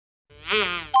Ik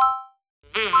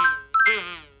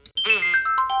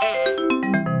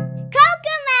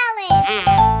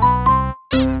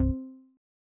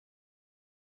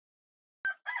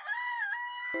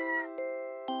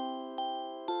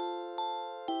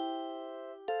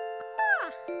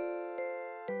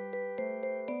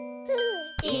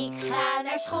ga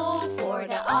naar school voor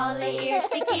de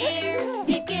allereerste keer.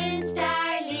 Je kunt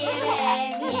daar leren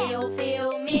en heel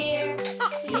veel meer.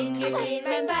 Vlinders in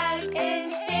mijn buik,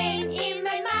 een steen in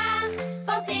mijn maag.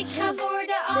 Want ik ga voor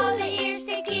de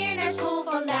allereerste keer naar school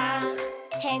vandaag.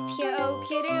 Heb je ook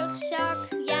je rugzak?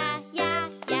 Ja, ja,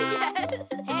 ja.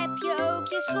 Heb je ook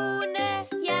je schoenen?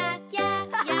 Ja, ja,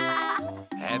 ja.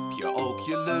 Heb je ook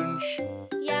je lunch?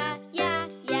 Ja, ja,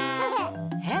 ja.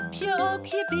 Heb je ook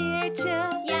je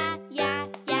biertje? Ja, ja,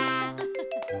 ja.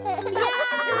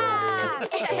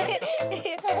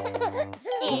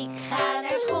 Ik ga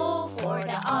naar school voor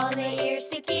de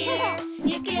allereerste keer.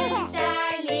 Je kunt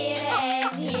daar leren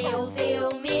en heel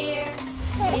veel meer.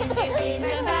 Vlinders in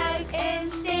mijn buik, een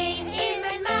steen in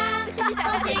mijn maag.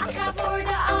 Want ik ga voor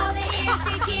de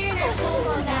allereerste keer naar school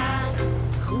vandaag.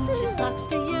 Groet je straks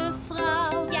de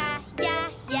juffrouw? Ja, ja,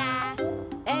 ja.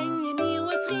 En je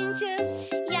nieuwe vriendjes?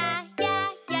 Ja, ja,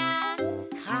 ja.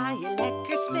 Ga je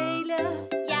lekker spelen?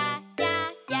 Ja, ja,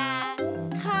 ja.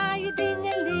 Ga je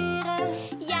dingen leren?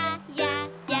 Ja, ja,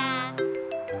 ja.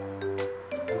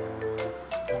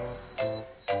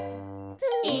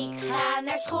 Ik ga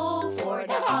naar school voor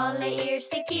de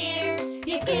allereerste keer.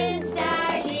 Je kunt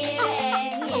daar leren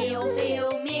en heel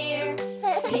veel meer.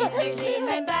 Vlinders in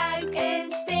mijn buik,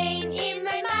 een steen in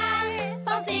mijn maag.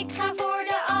 Want ik ga voor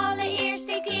de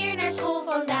allereerste keer naar school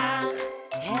vandaag.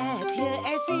 Heb je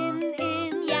er zin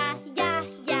in? Ja, ja,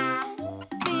 ja.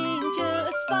 Vind je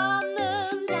het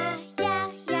spannend? Ja, ja,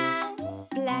 ja.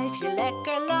 Blijf je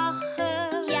lekker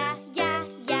lachen? Ja, ja,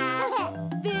 ja.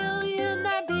 Wil je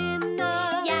naar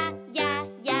binnen? Ja, ja,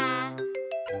 ja.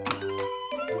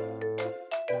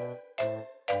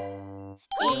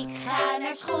 Ik ga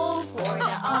naar school voor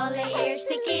de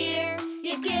allereerste keer.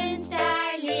 Je kunt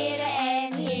daar leren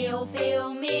en heel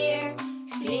veel meer.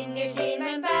 Vlinders in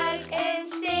mijn buik, een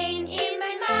steen in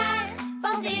mijn maag.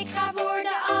 Want ik ga voor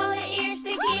de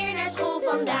allereerste keer naar school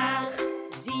vandaag.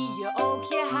 Zie je ook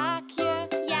je haakje?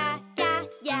 Ja, ja,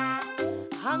 ja.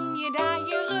 Hang je daar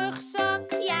je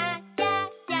rugzak? Ja, ja,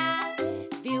 ja.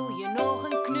 Wil je nog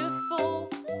een knuffel?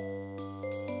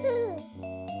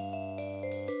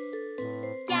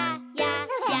 Ja, ja,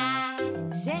 ja.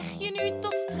 Zeg je nu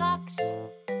tot straks?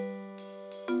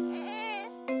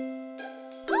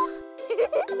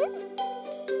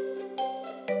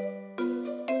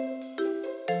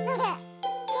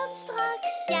 Tot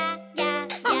straks. Ja, ja,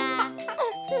 ja.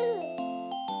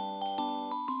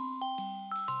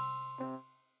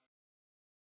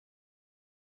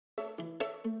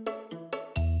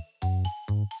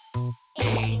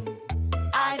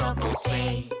 Aardappels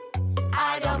 2,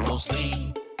 aardappels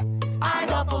 3,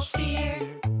 aardappels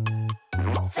 4,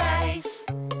 5,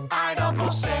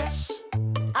 aardappels 6,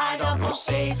 aardappels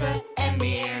 7 en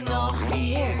meer nog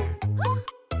hier.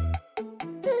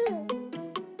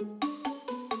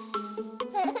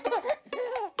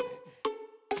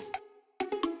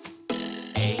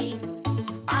 1,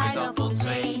 aardappel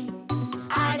 2,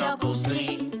 aardappels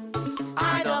 3,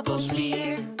 aardappels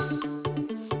 4,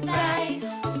 5,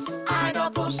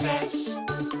 aardappels 6,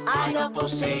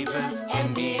 aardappels 7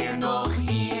 en meer nog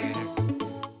hier.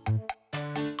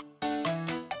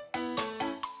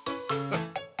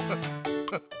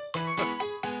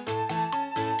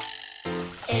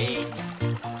 1,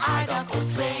 aardappel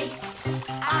 2,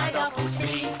 aardappels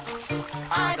 3,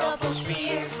 aardappels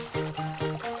 4,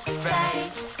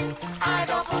 5,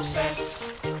 aardappels 6,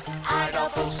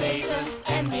 aardappels 7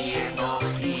 en meer nog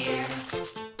hier.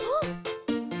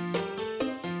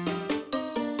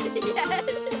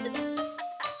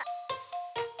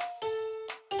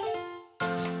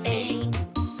 1,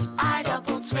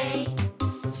 aardappel 2,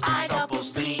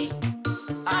 aardappels 3,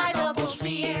 aardappels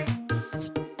 4,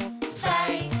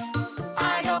 5,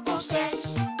 aardappels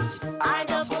 6,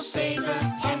 aardappels 7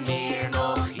 en meer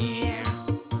nog hier.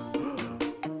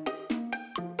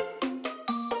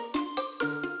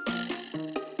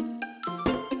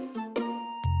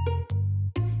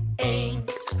 1,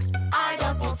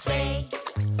 aardappel 2,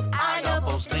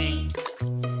 aardappels 3,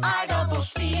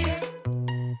 aardappels 4,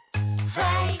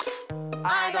 5,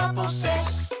 aardappels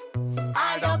 6,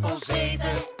 aardappels 7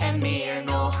 en meer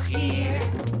nog hier.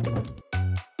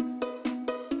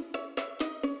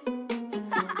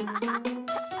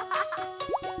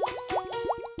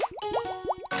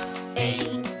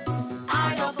 1,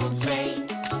 aardappel 2,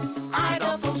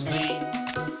 aardappels 3,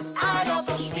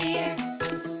 aardappels 4,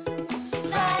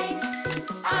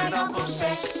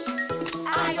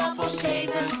 aardappels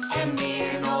 7 en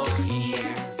meer nog hier.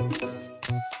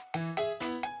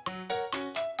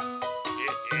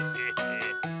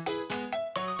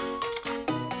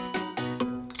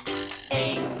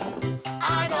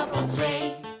 Aardappel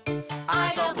 2,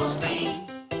 aardappels 3,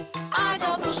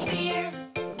 aardappels 4,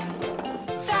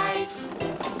 5,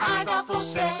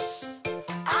 aardappels 6,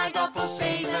 aardappels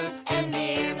 7 en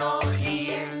meer nog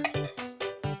hier.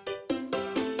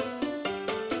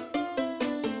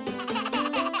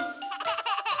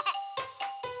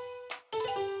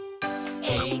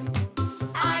 1,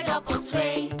 aardappel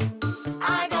 2,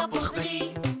 aardappels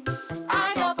 3,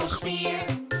 aardappels 4,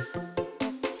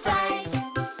 5,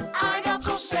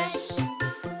 aardappels 6,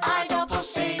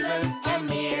 aardappels 7 en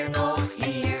meer nog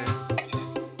hier.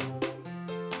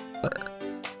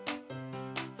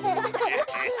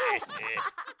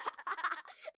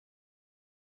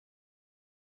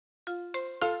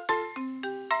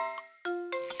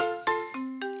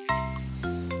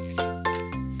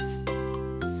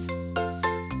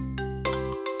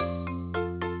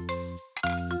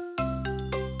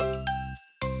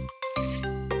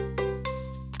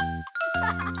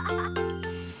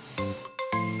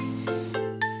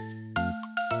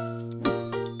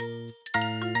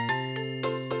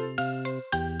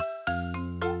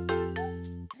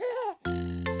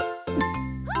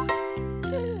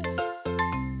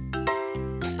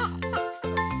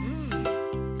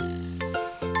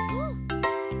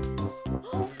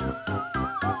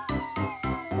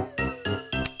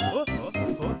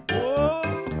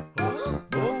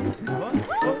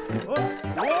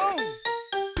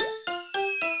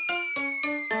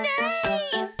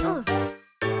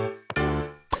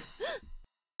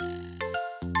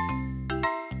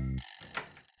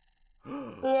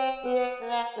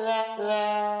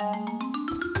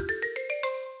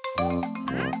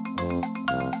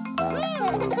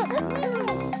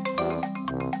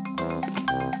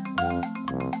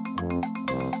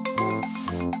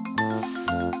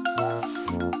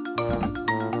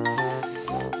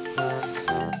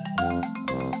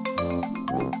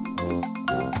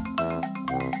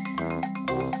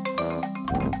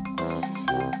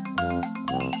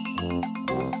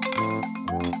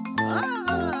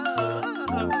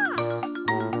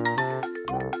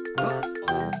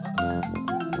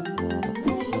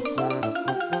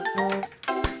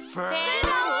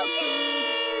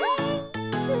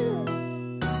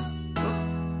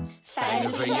 Fijne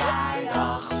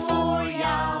verjaardag voor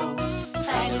jou.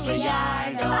 Fijne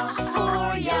verjaardag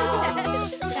voor jou.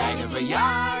 Fijne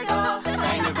verjaardag,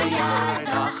 fijne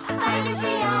verjaardag. Fijne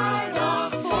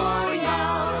verjaardag voor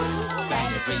jou.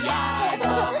 Fijne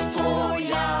verjaardag voor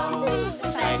jou.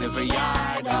 Fijne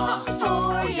verjaardag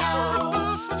voor jou.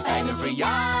 Fijne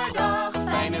verjaardag,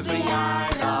 fijne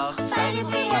verjaardag. Fijne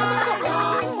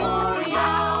verjaardag voor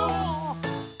jou.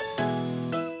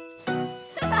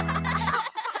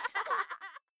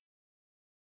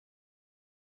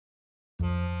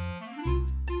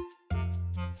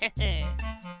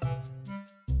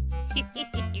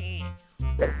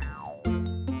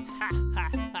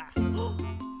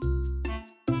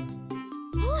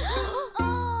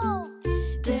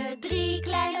 De 3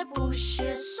 kleine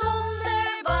poesjes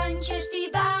zonder bandjes, die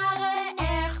waren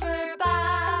erg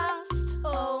verbaasd.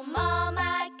 Oh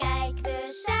mama, kijk,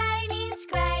 we zijn iets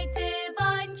kwijt. De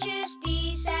bandjes,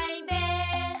 die zijn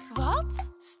weg. Wat?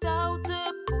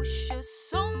 Stoute poesjes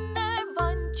zonder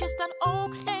wandjes, dan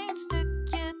ook geen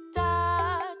stukje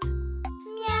taart.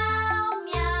 Miauw,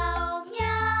 miauw,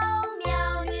 miauw,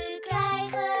 miauw, nu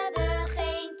krijgen we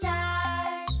geen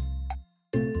taart.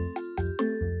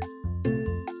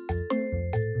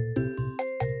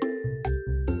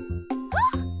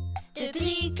 De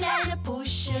 3 kleine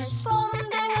poesjes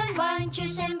vonden hun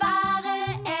bandjes en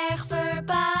waren erg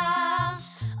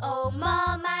verbaasd. Oh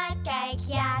mama, kijk,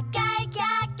 ja,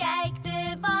 kijk,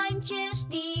 de bandjes,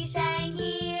 die zijn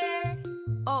hier.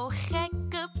 Oh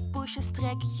gekke poesjes,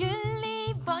 trek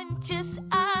jullie wandjes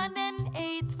aan en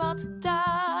eet wat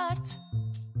taart.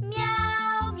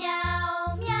 Miauw,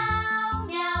 miauw, miauw,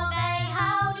 miauw, wij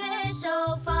houden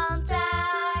zo van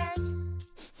taart.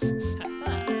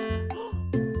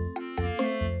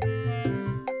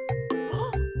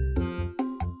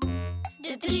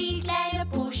 De 3 kleine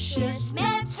poesjes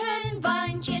met hun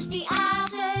bandjes, die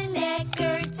aten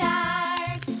lekker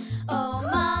taart. Oh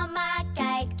mama,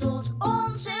 kijk, tot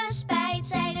onze spijt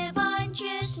zijn de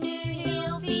bandjes nu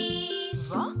heel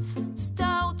vies.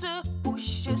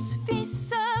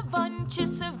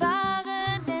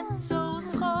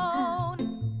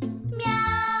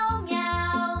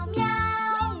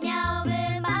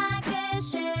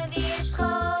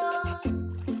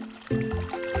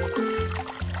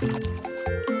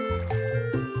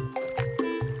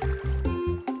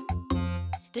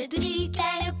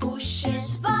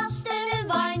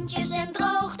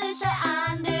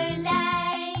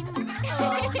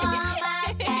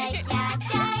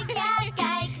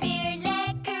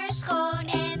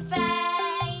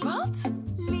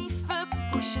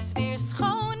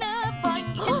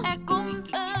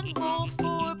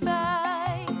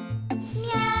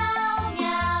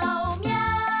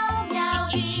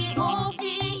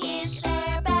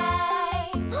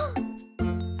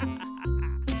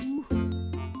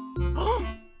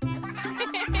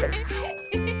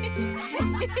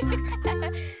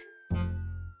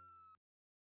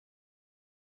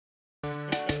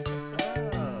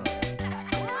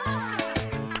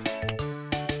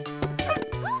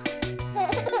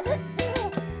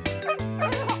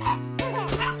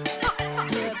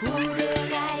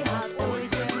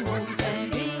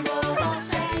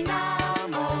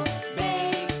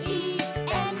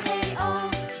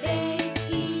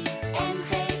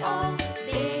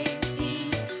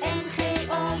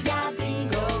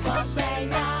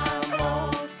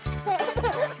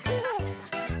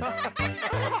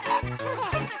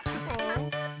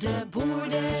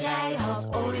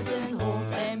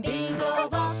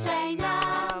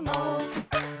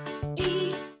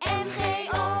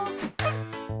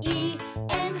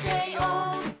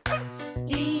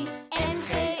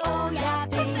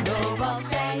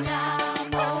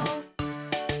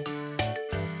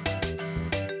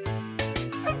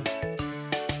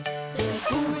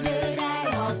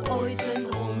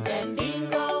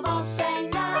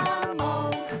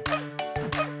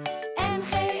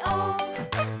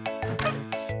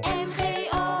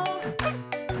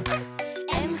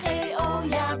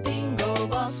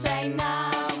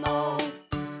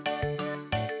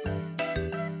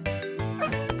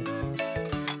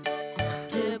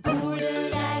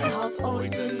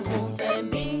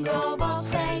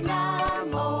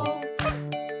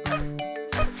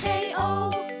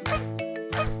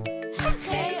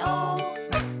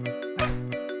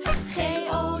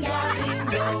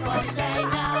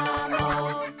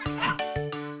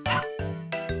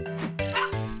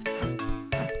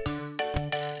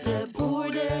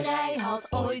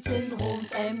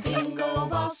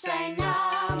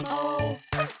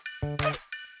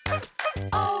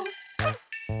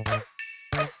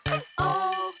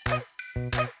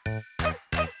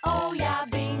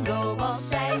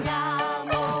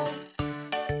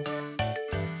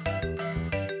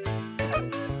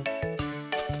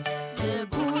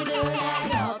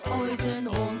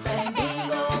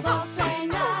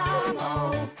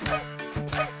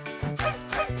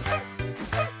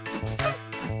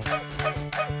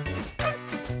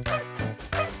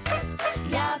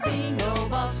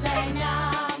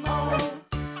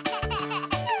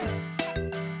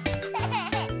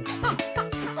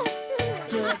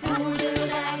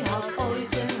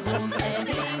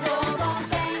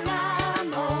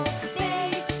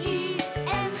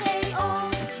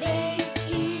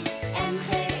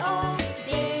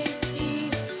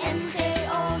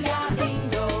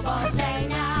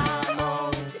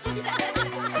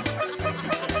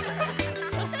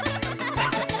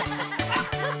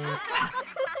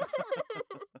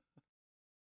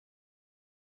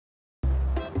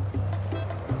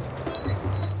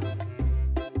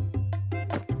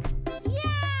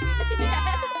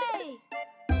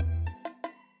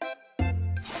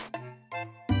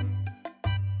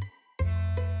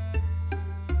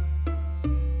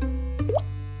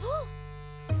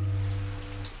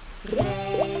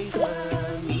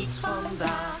 Regen, niet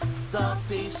vandaag, dat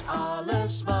is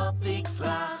alles wat ik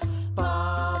vraag.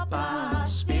 Papa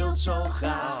speelt zo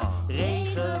graag,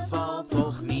 regen valt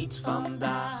toch niet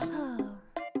vandaag.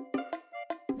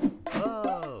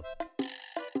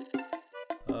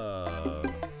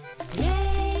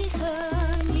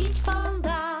 Regen, niet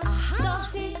vandaag,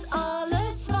 dat is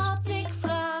alles wat ik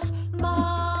vraag.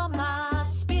 Mama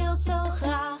speelt zo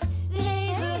graag,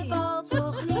 regen valt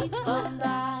toch niet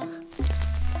vandaag.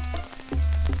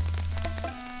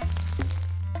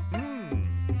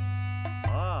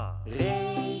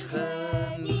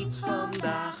 Regen, niet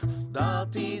vandaag,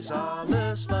 dat is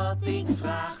alles wat ik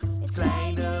vraag. Het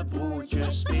kleine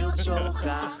broertje speelt zo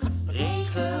graag,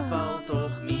 regen valt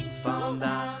toch niet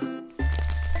vandaag.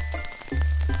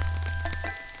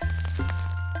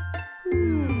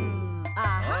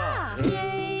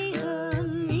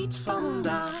 Regen, niet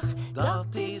vandaag,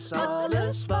 dat is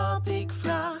alles wat ik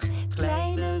vraag. Het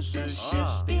kleine zusje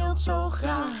speelt zo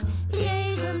graag,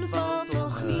 regen valt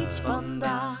toch niet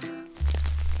vandaag.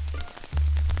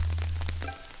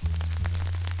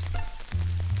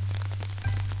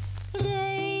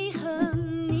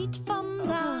 Regen, niet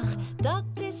vandaag, dat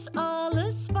is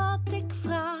alles wat ik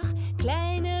vraag.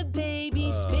 Kleine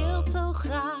baby speelt zo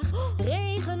graag,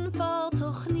 regen valt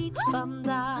toch niet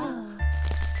vandaag.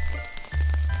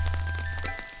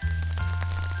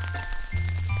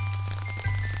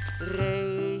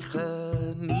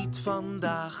 Regen, niet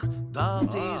vandaag,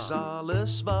 dat is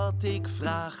alles wat ik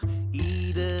vraag.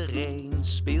 Iedereen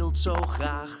speelt zo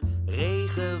graag,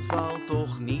 regen valt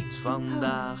toch niet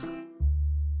vandaag.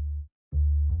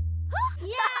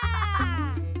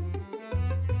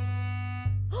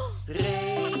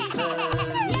 Regen,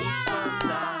 niet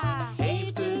vandaag,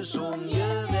 heeft de zon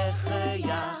je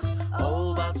weggejaagd.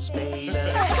 Oh, wat spelen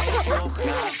wij zo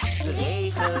graag, de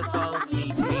regen valt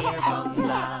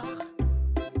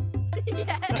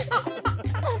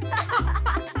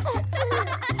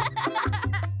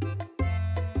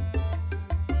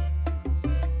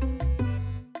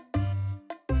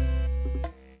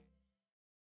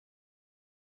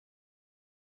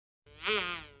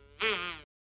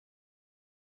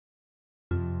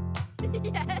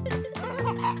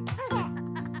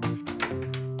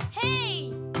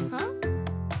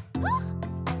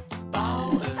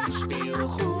Bouw een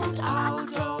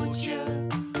speelgoedautootje,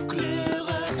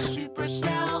 kleurig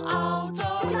supersnel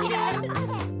autootje.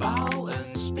 Bouw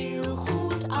een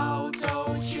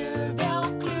speelgoedautootje,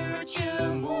 welk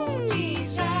kleurtje moet die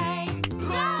zijn?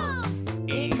 Rood!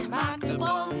 Ik maak de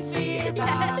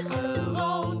brandweerwagen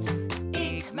rood.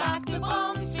 Ik maak de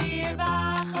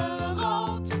brandweerwagen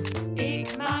rood.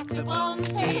 Ik maak de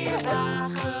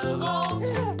brandweerwagen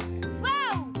rood.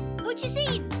 Wauw, moet je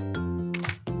zien.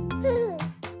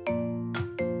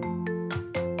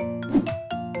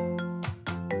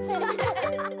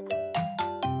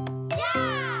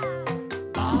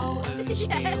 Bouw een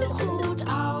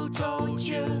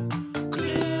speelgoedautootje,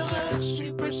 kleurig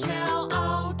supersnel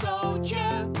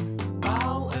autootje.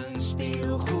 Bouw een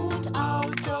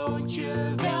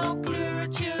speelgoedautootje, welk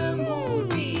kleurtje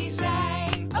moet die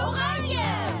zijn? Oranje!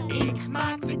 Ik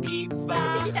maak de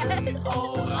kiepwagen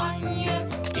oranje.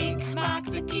 Ik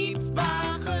maak de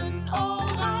kiepwagen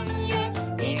oranje.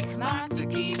 Ik maak de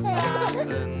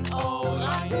kiepwagen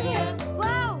oranje.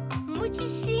 Wauw, moet je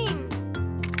zien.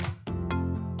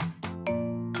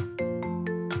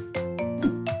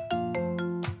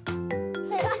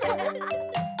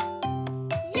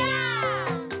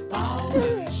 Bouw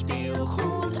een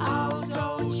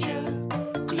speelgoedautootje,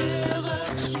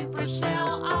 kleurig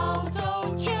supersnel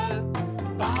autootje.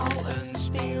 Bouw een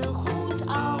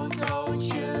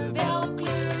speelgoedautootje, welk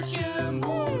kleurtje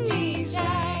moet die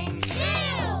zijn?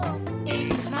 Geel!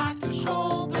 Ik maak de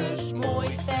schoolbus mooi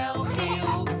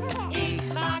felgeel.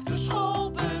 Ik maak de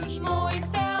schoolbus mooi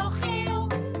felgeel.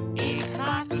 Ik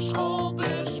maak de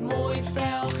schoolbus mooi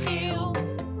felgeel.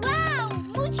 Wauw,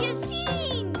 moet je zien.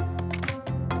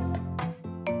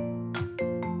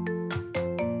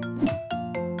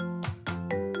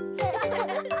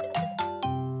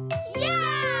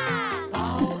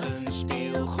 Bouw een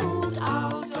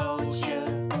speelgoedautootje,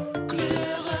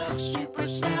 kleurig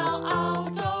supersnel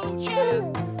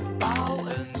autootje. Bouw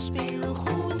een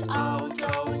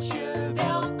speelgoedautootje,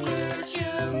 welk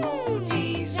kleurtje moet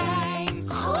die zijn?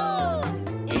 Groen!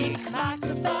 Ik maak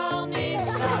de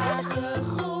vuilniswagen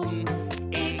groen.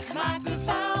 Ik maak de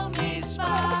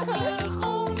vuilniswagen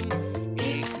groen.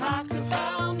 Ik maak de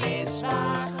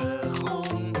vuilniswagen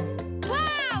groen.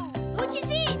 Wauw, moet je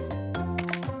zien.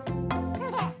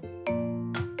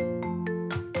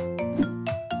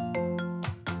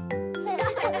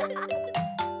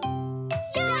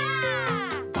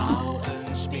 Bouw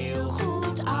een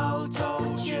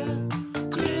speelgoedautootje,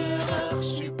 kleurig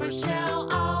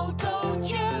supersnel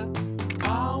autootje.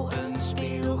 Bouw een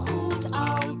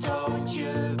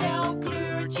speelgoedautootje, welk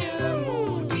kleurtje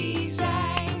moet die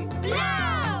zijn?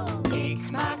 Blauw!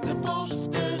 Ik maak de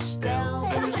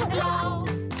postbestelbus blauw.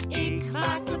 Ik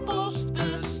maak de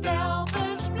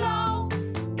postbestelbus blauw.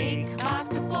 Ik maak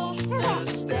de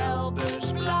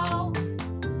postbestelbus blauw.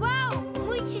 Wauw,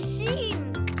 moet je zien.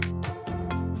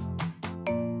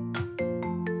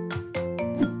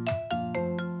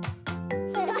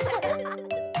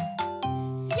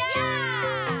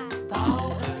 Bouw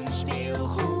een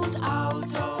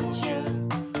speelgoedautootje,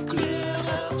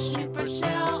 kleurig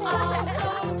supersnel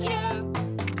autootje.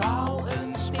 Bouw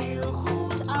een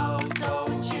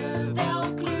speelgoedautootje,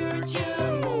 welk kleurtje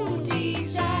moet die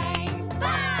zijn?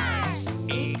 Paars!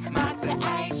 Ik maak de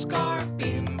ijskar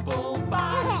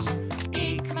pimpelpaars.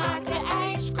 Ik maak de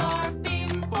ijskar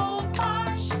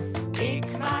pimpelpaars.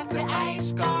 Ik maak de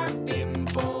ijskar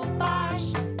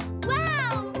pimpelpaars.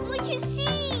 Wauw, moet je zien.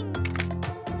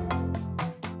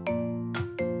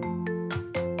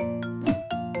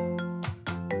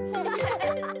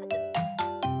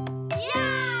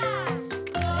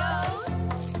 Rood,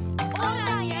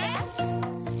 oranje,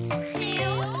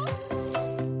 geel,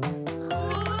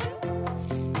 groen,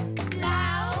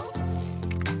 blauw,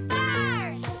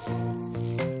 paars.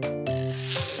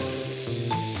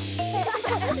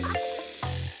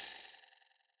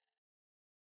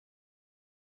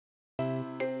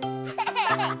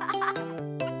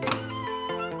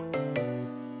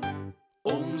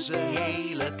 Onze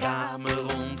hele kamer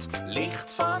rond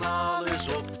ligt van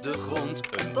alles op de grond.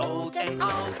 Een boot en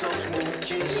auto's moet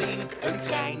je zien. Een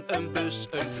trein, een bus,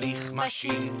 een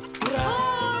vliegmachine.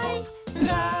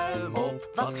 Ruim op,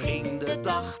 wat ging de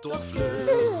dag toch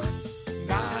vlug.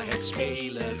 Na het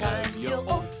spelen ruim je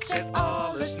op, zet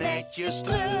alles netjes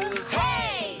terug.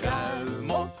 Hey!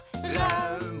 Ruim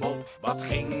op, wat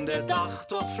ging de dag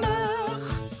toch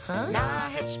vlug. Na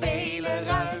het spelen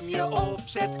ruim je op,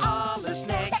 zet alles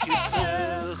netjes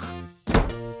terug.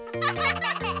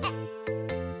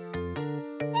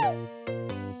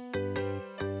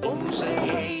 Onze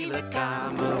hele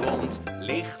kamer rond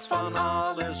van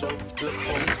alles op de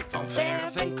grond. Van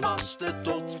verf en kwasten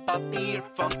tot papier,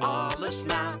 van alles alles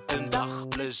na. Een dag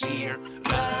plezier.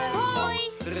 Hoi!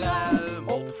 Ruim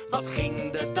op, wat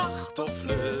ging de dag toch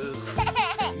vlug.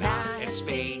 Na het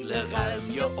spelen ruim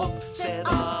je op, zet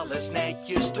alles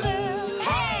netjes terug.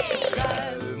 Hey!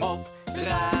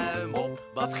 Ruim op,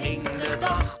 wat ging de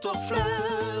dag toch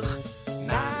vlug.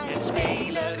 Na het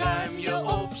spelen ruim je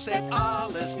op, zet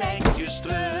alles netjes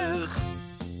terug.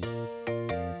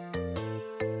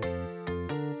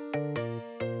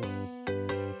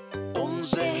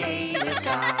 Onze hele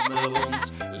kamer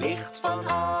rond ligt van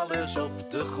alles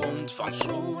op de grond. Van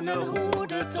schoenen,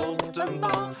 hoeden tot een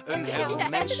bal, een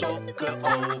helm en sokken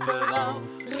overal.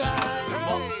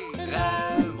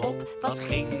 Ruim op, wat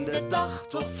ging de dag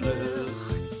toch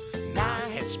vlug. Na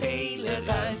het spelen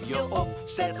ruim je op,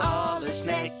 zet alles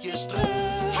netjes terug.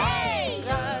 Hey!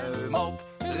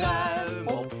 Ruim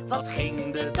op, wat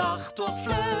ging de dag toch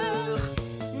vlug.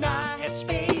 Na het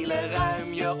spelen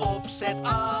ruim je op, zet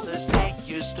alles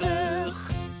netjes terug.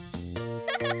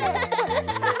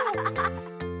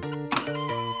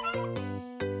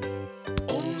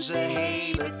 Onze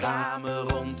hele kamer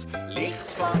rond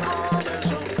ligt van alles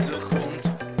op de grond.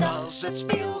 Dat is het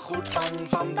speelgoed van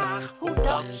vandaag. Hoe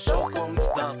dat zo komt,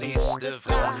 dat is de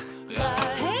vraag.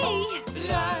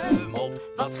 Ruim op,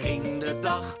 wat ging de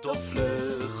dag toch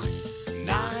vlug.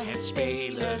 Na het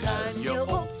spelen ruim je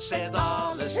op, zet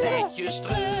alles netjes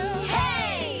terug.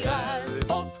 Hey!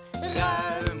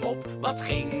 Ruim op, wat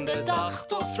ging de dag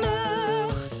toch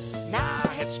vlug. Na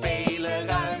het spelen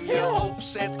ruim je op,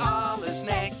 zet alles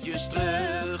netjes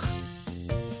terug.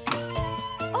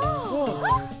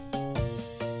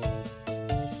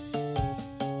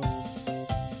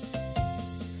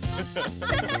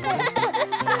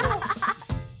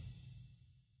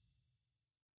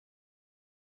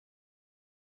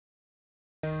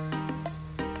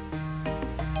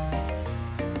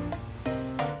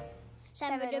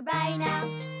 Zijn we er bijna?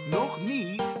 Nog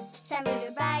niet, Zijn we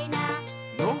er bijna?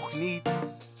 nog niet,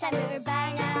 Zijn we er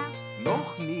bijna?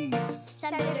 nog niet.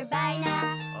 Zijn we er bijna?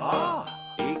 Ah,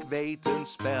 ik weet een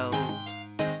spel.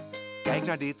 Kijk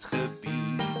naar dit gebied.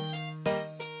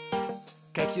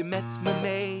 Kijk je met me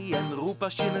mee en roep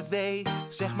als je het weet.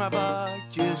 Zeg maar wat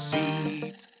je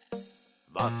ziet.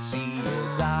 Wat zie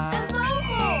je daar? Een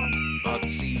vogel! Wat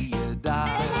zie je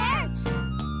daar? Een hert!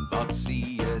 Wat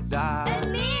zie je daar?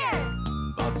 Een meer!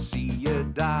 Wat zie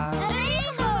je daar? Een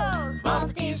regel!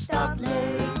 Wat is dat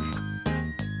leuk,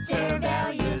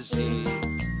 terwijl je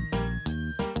zit.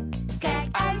 Kijk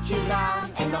uit je raam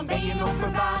en dan ben je nog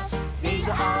verbaasd.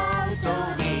 Deze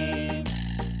autorit.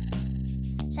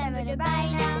 Zijn we er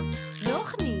bijna?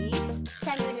 Nog niet,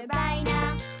 Zijn we er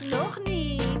bijna? nog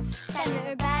niet, Zijn we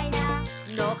er bijna?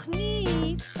 nog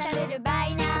niet. Zijn we er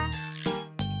bijna?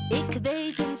 Ik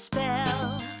weet een spel.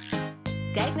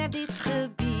 Kijk naar dit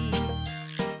gebied.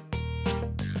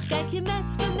 Kijk je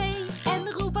met me mee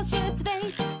en roep als je het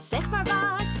weet. Zeg maar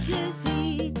wat je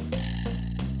ziet.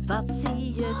 Wat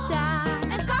zie je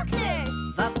daar? Een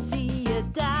cactus! Wat zie je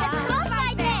daar? Het gras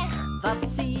waait weg! Wat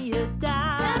zie je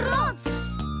daar? Een rots!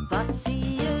 Wat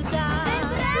zie je daar? Een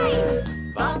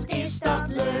trein! Wat is dat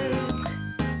leuk,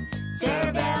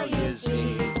 terwijl je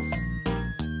zit.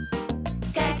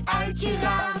 Kijk uit je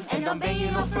raam en dan ben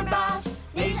je nog verbaasd.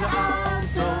 Deze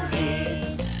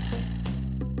autorit.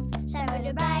 Zijn we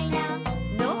er bijna?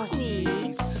 Nog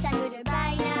niet, Zijn we er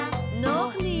bijna?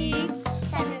 nog niet,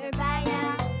 Zijn we er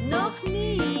bijna? nog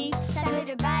niet. Zijn we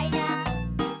er bijna?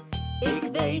 Ik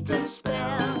weet een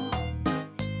spel.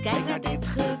 Kijk naar dit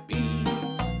gebied.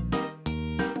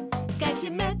 Kijk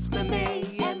je met me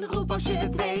mee en roep als je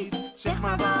het weet. Zeg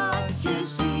maar wat je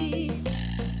ziet.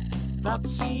 Wat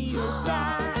zie je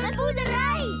daar? Een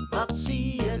boerderij! Wat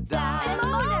zie je daar? Een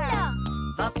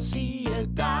molen! Wat zie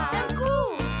je daar? Een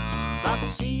koe! Wat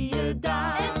zie je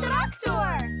daar? Een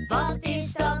tractor! Wat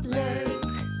is dat leuk,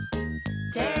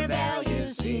 terwijl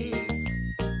je zit.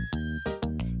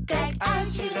 Kijk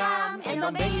uit je raam en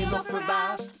dan ben je nog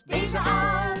verbaasd. Deze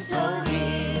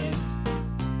autorit.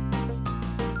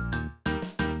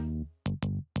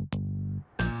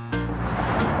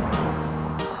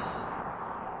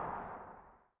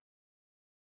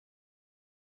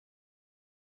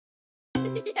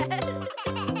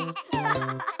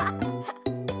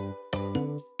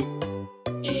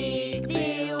 Ik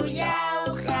wil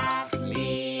jou graag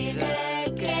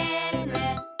leren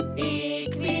kennen.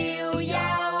 Ik wil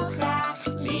jou graag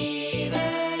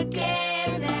leren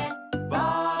kennen.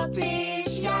 Wat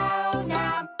is jouw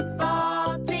naam?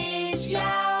 Wat is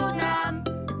jouw naam?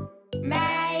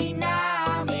 Mijn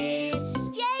naam is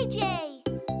JJ.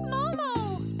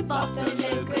 Momo. Wat een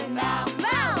leuke naam.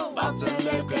 Wauw, wat een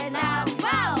leuke naam.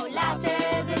 Wauw,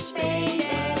 laten we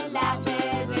spelen,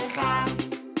 laten we gaan.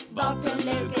 Wat een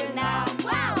leuke naam,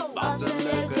 wauw! Wat een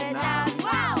leuke naam,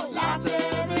 wauw!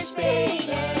 Laten we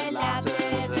spelen, laten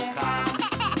we gaan.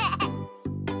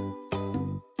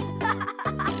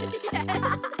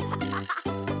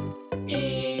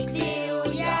 Ik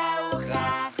wil jou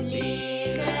graag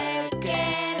leren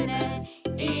kennen.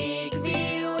 Ik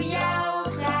wil jou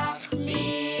graag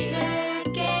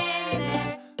leren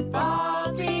kennen.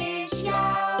 Wat is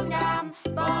jouw naam?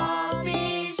 Wat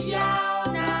is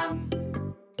jouw naam?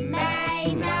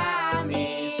 Mijn naam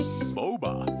is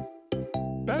Boba.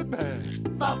 Pepe.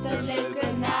 Wat een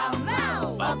leuke naam,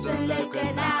 wauw! Wat een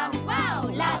leuke naam,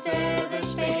 wauw! Laten we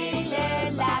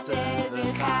spelen, laten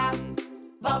we gaan.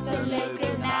 Wat een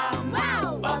leuke naam,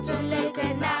 wauw! Wat een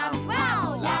leuke naam,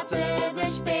 wauw! Laten we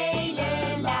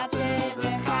spelen, laten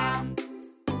we gaan.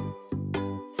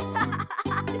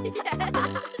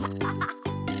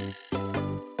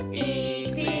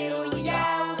 Ik wil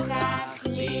jou graag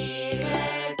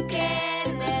leren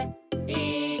kennen.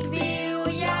 Ik wil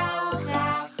jou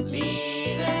graag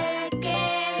leren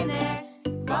kennen.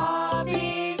 Wat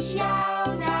is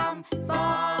jouw naam?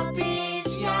 Wat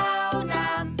is jouw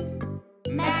naam?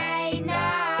 Mijn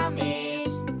naam is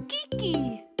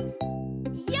Kiki.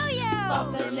 Jojo.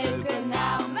 Wat een leuke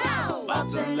naam, wauw!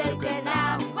 Wat een leuke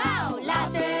naam, wauw!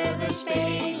 Laten we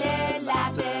spelen,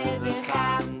 laten we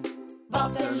gaan.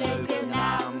 Wat een leuke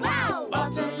naam, wauw!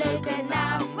 Wat een leuke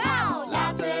naam, wauw!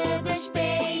 Laten we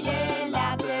spelen,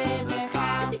 laten we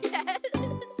gaan.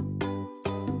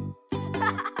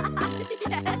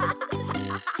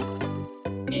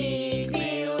 Ik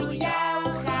wil jou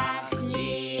graag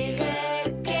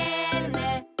leren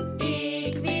kennen.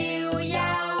 Ik wil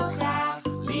jou graag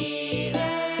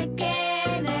leren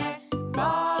kennen.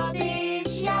 Wat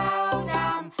is jouw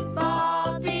naam?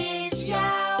 Wat is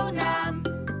jouw naam?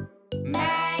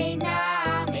 Mijn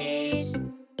naam is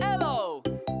Hallo.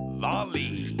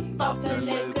 Wally. Wat een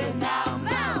leuke naam,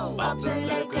 wauw! Wat een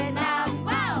leuke naam,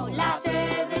 wauw!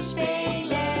 Laten we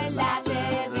spelen,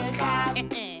 laten we gaan.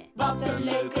 Wat een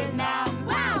leuke naam,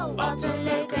 wauw! Wat een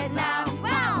leuke naam,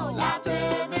 wauw!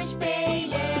 Laten we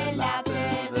spelen,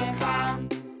 laten we gaan.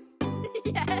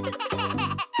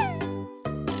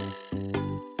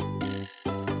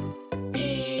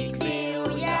 Ik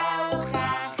wil jou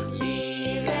graag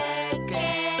leren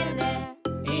kennen.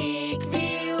 Ik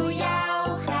wil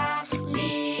jou graag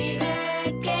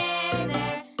leren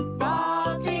kennen.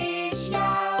 Wat is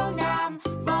jouw naam?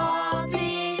 Wat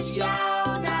is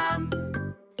jouw naam?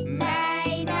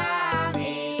 Mijn naam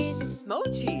is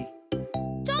Mochi.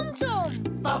 TomTom.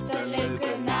 Wat een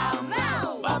leuke naam,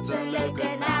 wauw! Wat een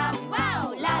leuke naam,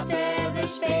 wauw! Laten we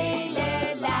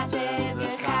spelen, laten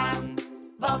we gaan.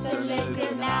 Wat een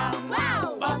leuke naam,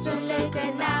 wauw! Wat een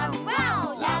leuke naam,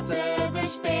 wauw! Laten we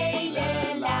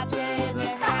spelen, laten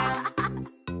we gaan.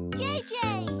 JJ,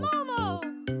 Momo,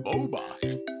 Boba.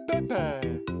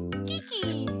 Pepe.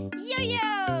 Kiki.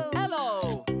 Jojo,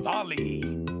 Hallo.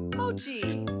 Wally.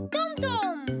 Mochi.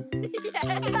 TomTom.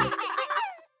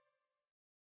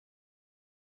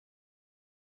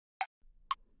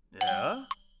 Ja?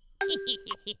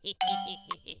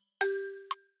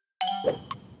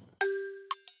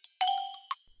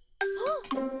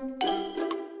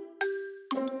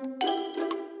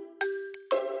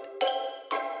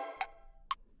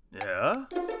 Ja?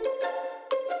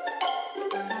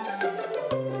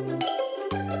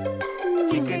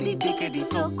 Tikkerdie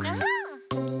tok.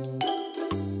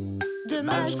 De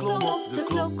muis klom op de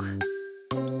klok.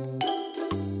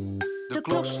 De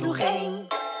klok sloeg 1.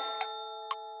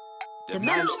 De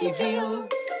muis die viel.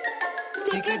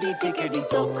 Tikkerdie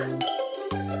tok.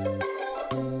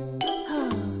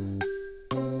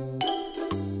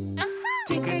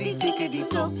 Tikkerdie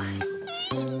tok.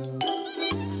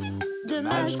 De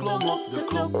muis klom op de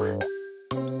klok.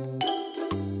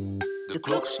 De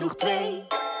klok sloeg 2.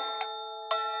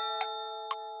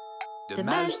 De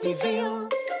muis die viel.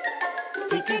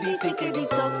 Tikkerdie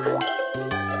tok.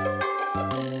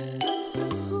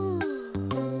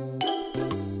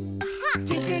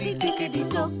 Tikkerdie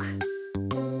tok.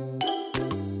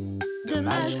 De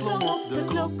muis klom op de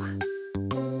klok.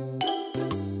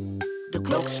 De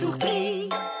klok sloeg 3.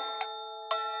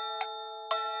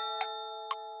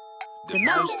 De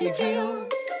muis die viel.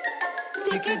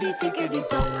 Tikkerdie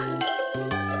tok.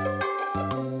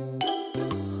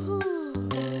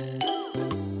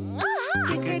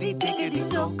 Tikkerdie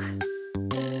tok.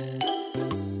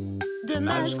 De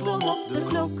muis klom op de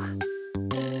klok.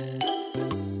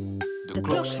 De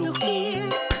klok sloeg 4.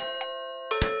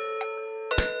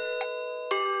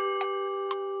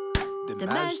 De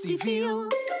muis die viel.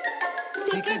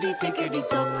 Tikkerdie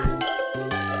tok.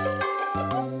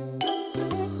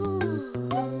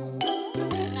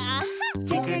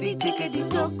 tikkerdie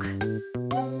tok.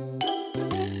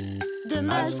 De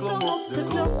muis klom op de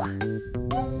klok.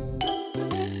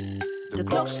 De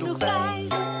klok sloeg 5.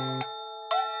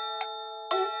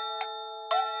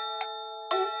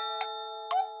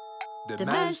 De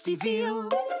muis die viel.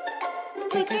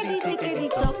 Tikkerdie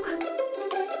tok.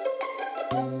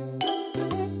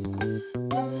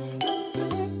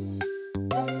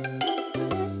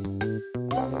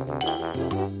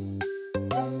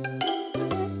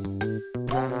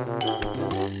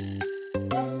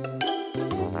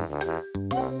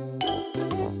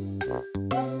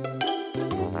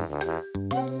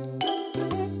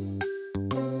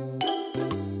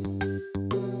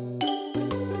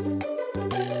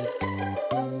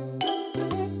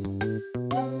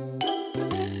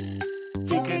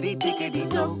 Tikkerdie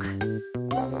tok.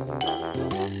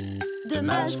 De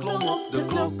muis klom op de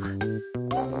klok.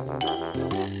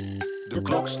 De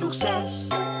klok sloeg 6.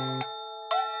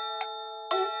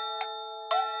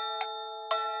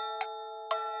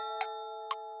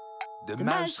 De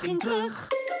muis ging terug.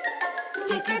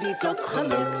 Tikkerdie tok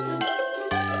gelukt.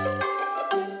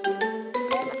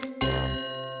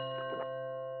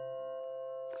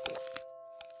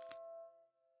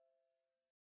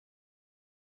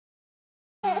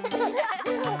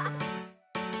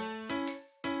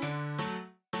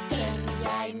 Ken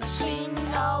jij misschien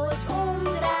al het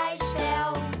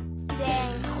omdraaispel?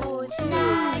 Denk goed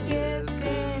na, je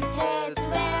kunt het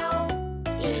wel.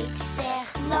 Ik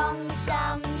zeg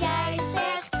langzaam, jij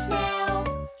zegt snel.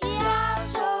 Ja,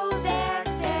 zo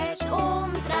werkt het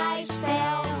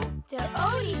omdraaispel. De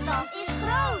olifant is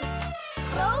groot.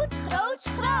 Groot, groot,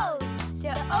 groot.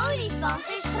 De olifant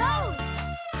is groot.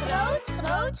 Groot,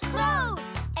 groot, groot.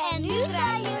 En nu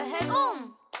draai je het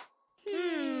om.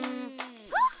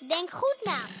 Denk goed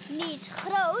na. Niet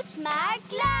groot, maar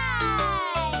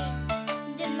klein.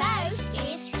 De muis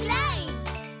is klein.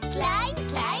 Klein,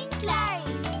 klein,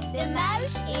 klein. De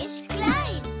muis is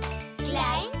klein.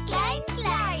 Klein, klein,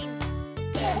 klein.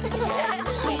 Ken jij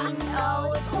misschien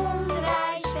al het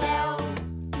omdraaispel?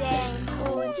 Denk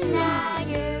goed na,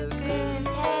 je kunt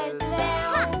het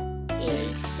wel.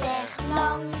 Ik zeg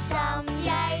langzaam,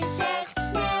 jij zegt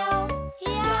snel.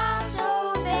 Ja,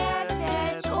 zo werkt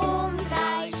het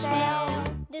omdraaispel.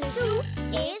 De soep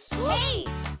is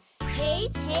heet.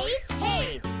 Heet, heet,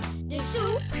 heet. De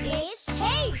soep is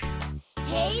heet.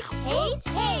 Heet, heet,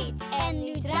 heet. En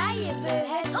nu draaien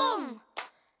we het om.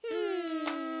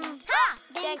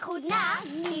 Denk goed na,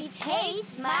 niet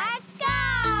heet, maar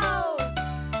koud.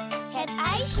 Het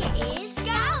ijsje is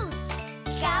koud.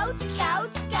 Koud,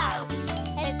 koud, koud.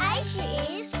 Het ijsje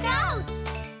is koud.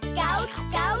 Koud,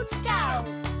 koud,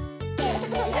 koud.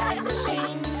 Ken jij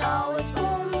misschien al het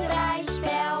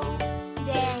omdraaispel?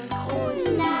 Denk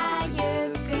goed na,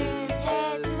 je kunt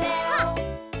het wel.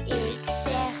 Ik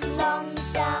zeg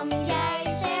langzaam, jij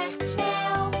zegt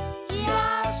snel.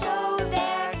 Ja, zo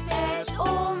werkt het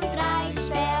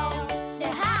omdraaispel. De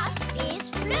haas is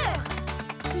vlug.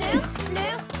 Vlug,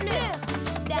 vlug, vlug.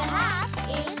 De haas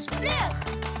is vlug.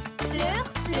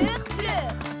 Vlug, vlug,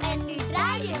 vlug. En nu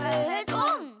draaien we het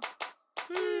om.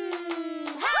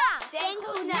 Denk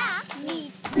goed na,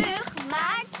 niet vlug,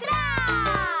 maar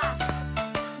traag.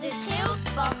 De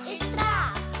schildpad is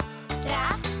traag.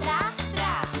 Traag, traag,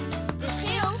 traag. De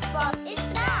schildpad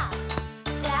is traag.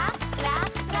 Traag,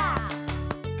 traag, traag.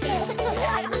 Ken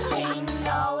jij misschien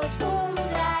al het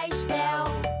omdraaispel?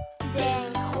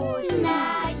 Denk goed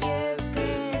na, je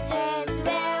kunt het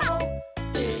wel.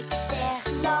 Ik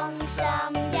zeg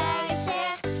langzaam, jij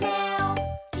zegt snel.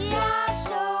 Ja,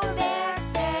 zo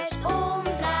werkt het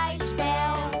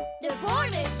omdraaispel. De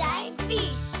borden zijn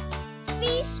vies.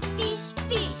 Vies, vies,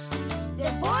 vies.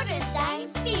 De borden zijn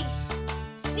vies.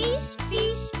 Vies,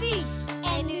 vies, vies.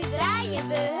 En nu draaien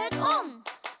we het om.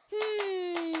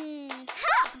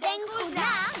 Denk goed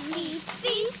na, niet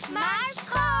vies, maar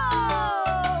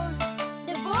schoon.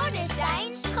 De borden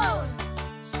zijn schoon.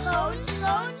 Schoon,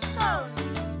 schoon, schoon.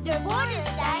 De borden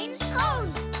zijn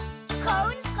schoon.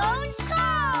 Schoon, schoon, schoon.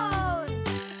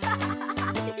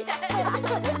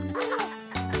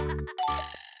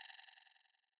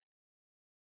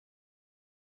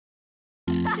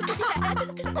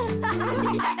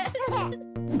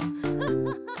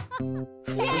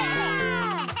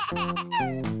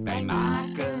 Wij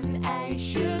maken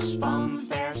ijsjes van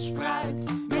vers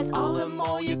fruit met alle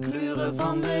mooie kleuren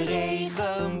van de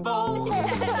regenboog.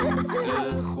 Zoek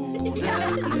de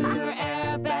goede kleur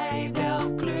erbij,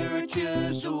 welk kleurtje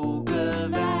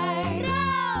zoeken wij?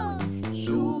 Rood.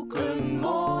 Zoek een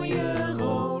mooie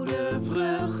rode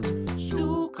vrucht.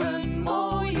 Zoek een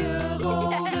mooie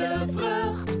rode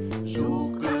vrucht.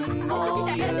 Zoek een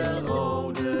mooie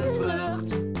rode vrucht.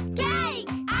 Kijk.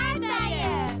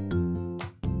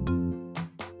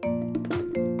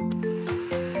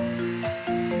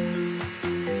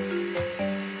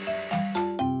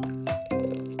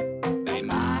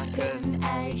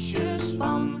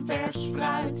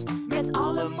 fruit met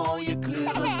alle mooie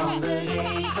kleuren van de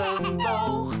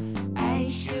regenboog.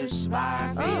 IJsjes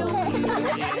waar veel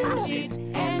kleur in zit.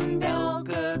 En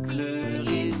welke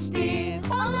kleur is dit?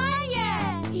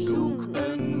 Oranje! Zoek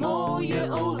een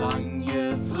mooie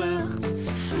oranje vrucht.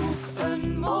 Zoek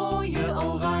een mooie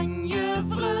oranje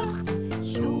vrucht.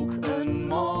 Zoek een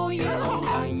mooie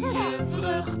oranje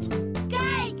vrucht.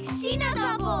 Kijk,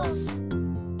 sinaasappels!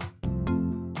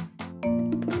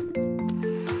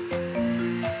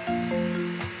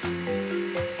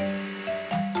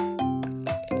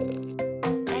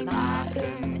 Wij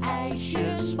maken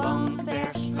ijsjes van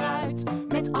vers fruit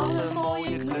met alle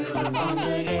mooie kleuren van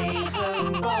de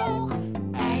regenboog.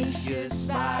 IJsjes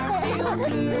waar veel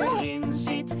kleur in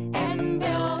zit. En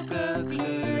welke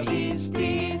kleur is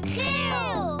dit?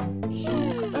 Geel!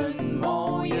 Zoek een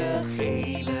mooie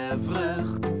gele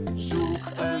vrucht. Zoek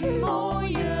een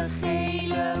mooie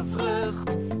gele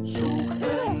vrucht. Zoek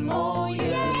een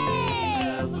mooie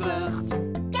gele vrucht.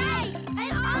 Kijk,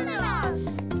 een ananas!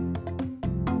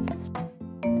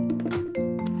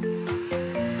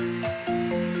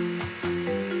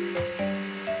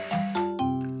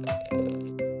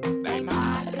 Wij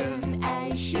maken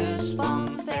ijsjes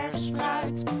van vers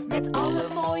fruit met alle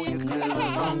mooie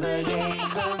kleuren van de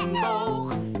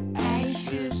regenboog.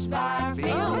 IJsjes waar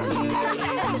veel kleur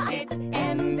in zit.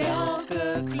 En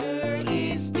welke kleur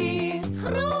is dit?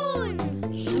 Groen!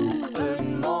 Zoek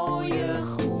een mooie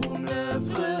groene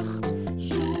vrucht.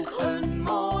 Zoek een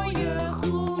mooie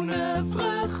groene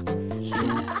vrucht.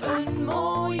 Zoek een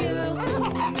mooie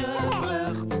groene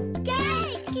vrucht.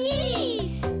 Kijk,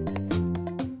 kiwis!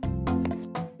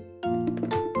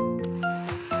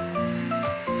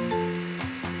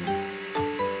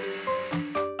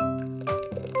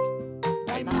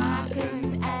 Wij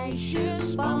maken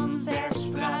ijsjes van vers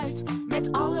fruit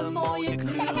met alle mooie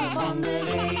kleuren van de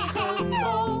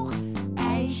regenboog.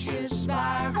 IJsjes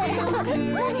waar veel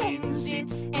kleur in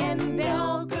zit. En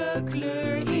welke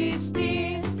kleur is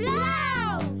dit?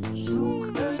 Blauw! Zoek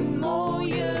een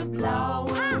mooie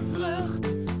blauwe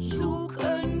vrucht. Zoek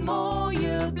een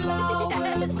mooie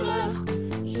blauwe vrucht.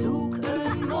 Zoek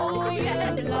een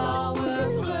mooie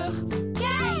blauwe vrucht.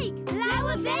 Kijk,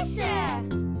 blauwe bessen!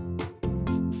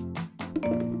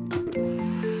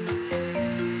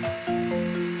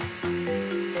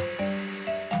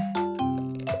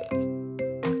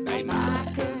 Wij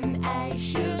maken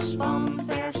ijsjes van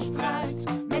vers fruit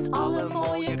met alle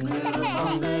mooie kleuren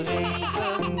van de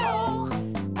regenboog.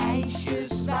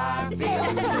 IJsjes waar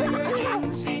veel kleur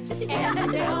in zit.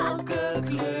 En welke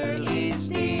kleur is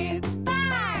dit?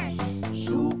 Paars!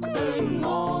 Zoek een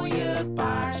mooie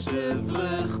paarse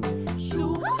vrucht.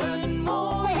 Zoek een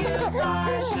mooie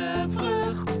paarse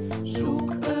vrucht.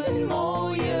 Zoek een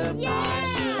mooie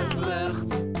paarse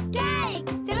vrucht. Kijk,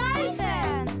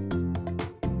 druiven!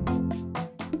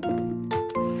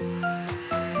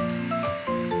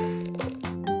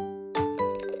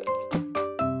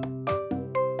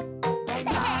 Wij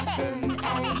maken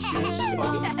ijsjes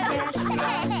van vers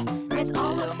fruit met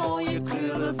alle mooie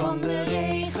kleuren van de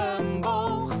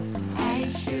regenboog.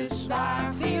 IJsjes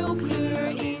waar veel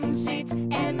kleur in zit.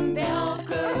 En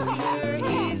welke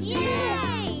kleur is dit?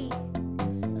 Yay!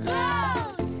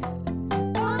 Rood!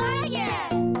 Oranje!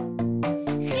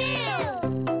 Geel!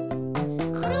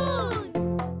 Groen!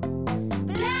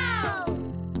 Blauw!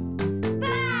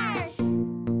 Paars!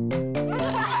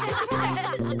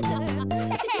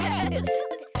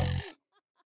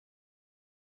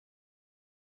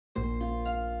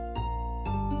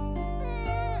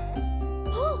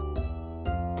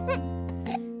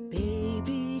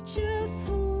 Babytje,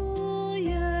 voel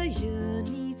je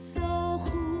niet zo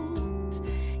goed?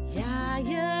 Ja,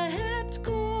 je hebt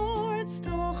koorts,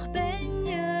 toch ben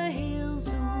je heel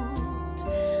zoet.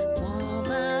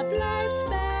 Mama blijft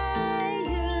bij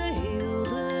je heel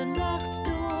de nacht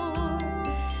door.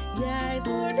 Jij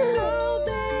wordt gauw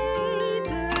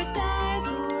beter, daar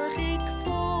zorg ik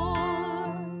voor.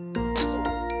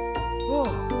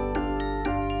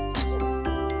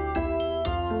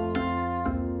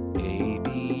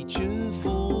 Babytje,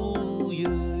 voel je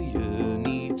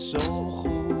niet zo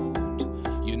goed?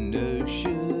 Je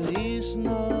neusje is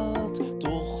nat,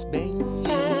 toch ben je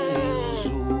heel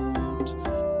zoet.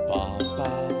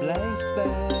 Papa blijft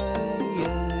bij je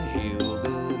heel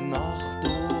de nacht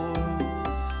door.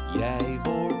 Jij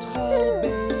wordt gauw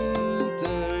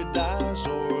beter, daar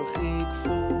zorg ik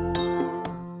voor.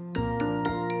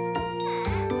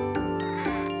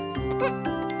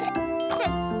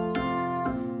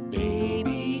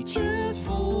 Babytje,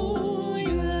 voel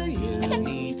je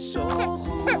niet zo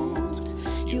goed?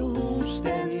 Je hoest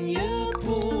en je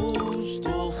poest,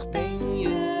 toch ben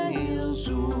je heel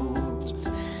zoet.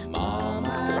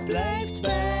 blijft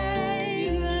bij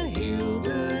je heel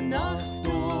de nacht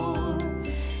door.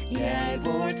 Jij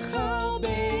wordt gauw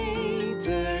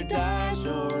beter, daar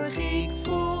zorg ik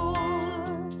voor.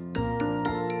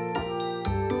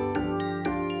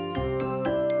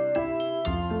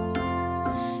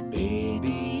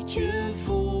 Babytje,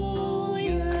 voel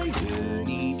je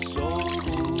niet zo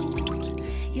goed?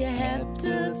 Je hebt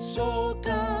het zo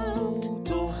koud,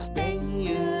 toch ben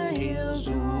je heel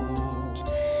zoet.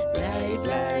 Wij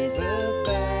blijven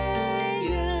bij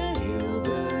je heel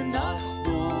de nacht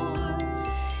door.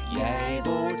 Jij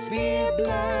wordt weer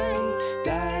blij,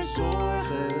 daar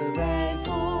zorgen wij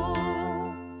voor.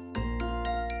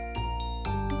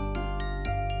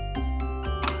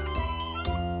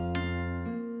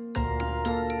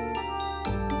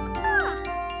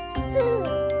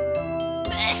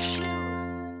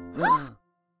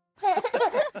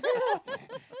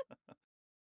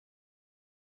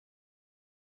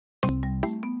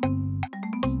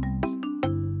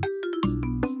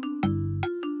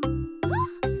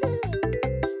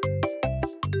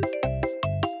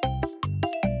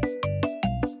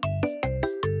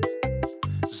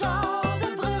 Zal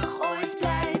de brug ooit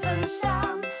blijven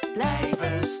staan?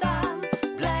 Blijven staan,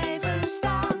 blijven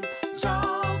staan.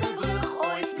 Zal de brug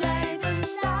ooit blijven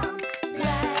staan?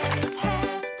 Blijf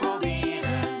het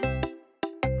proberen.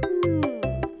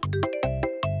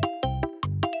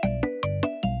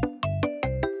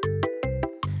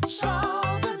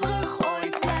 Zal de brug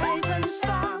ooit blijven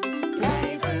staan?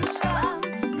 Blijven staan,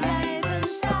 blijven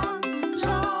staan.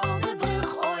 Zal de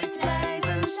brug ooit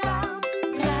blijven staan?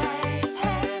 Blijf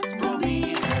het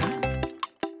proberen.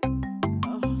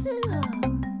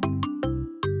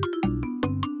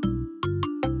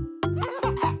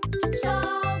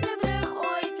 Zal de brug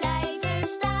ooit blijven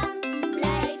staan?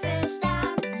 Blijven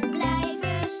staan,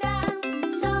 blijven staan.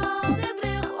 Zal de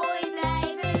brug ooit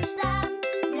blijven staan?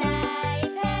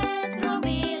 Blijf het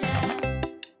proberen.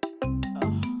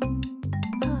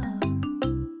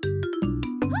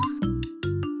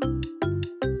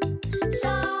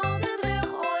 Zal de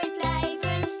brug ooit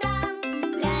blijven staan?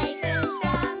 Blijven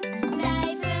staan,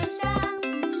 blijven staan.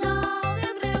 Zal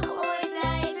de brug ooit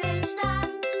blijven staan?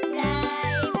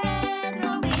 Blijf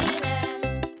het proberen.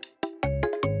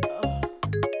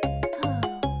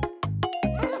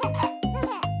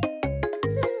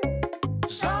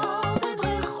 Zal de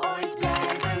brug ooit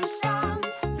blijven staan?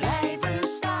 Blijven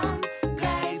staan,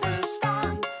 blijven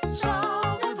staan.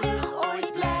 Zal de brug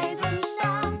ooit blijven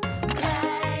staan?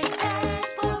 Blijf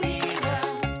het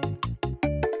proberen.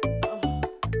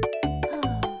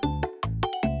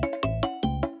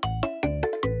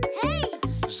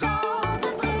 Zal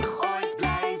de brug ooit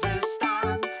blijven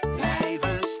staan?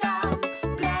 Blijven staan,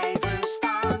 blijven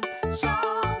staan.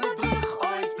 Zal de brug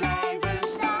ooit blijven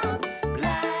staan?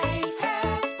 Blijf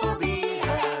het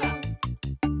proberen.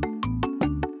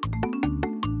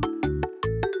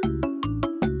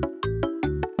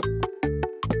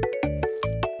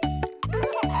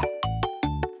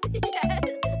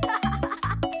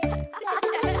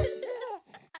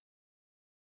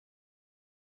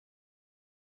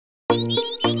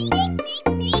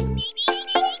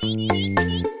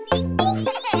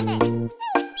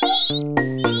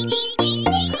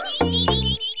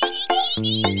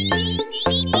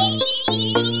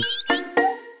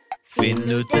 Vind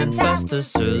nu den første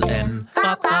sød and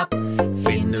rap rap.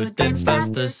 Find nu den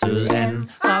første sød and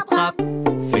rap rap.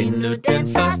 Find nu den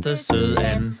første sød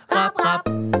and rap rap.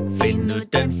 Find nu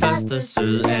den første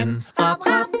sød and rap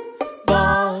rap.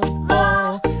 Hvor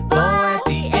er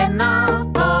de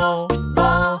ender? Hvor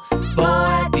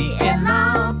er de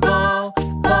ender? Hvor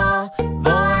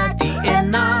er de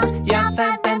ender? Jeg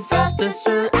fandt den første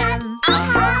sød and.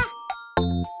 Aha!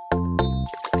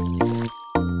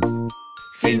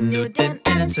 Find nu den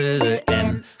anden søde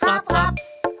and, rap rap.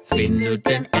 Find nu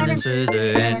den anden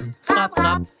søde and, rap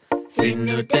rap. Find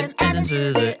nu den anden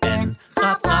søde and,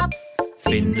 rap rap.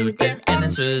 Find nu den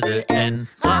anden søde and,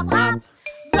 rap rap.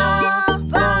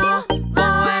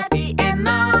 Hvor er de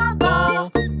ender?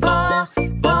 Hvor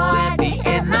er de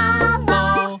ender?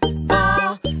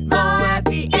 Hvor er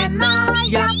de ender?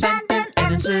 Jeg fandt den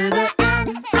anden søde and,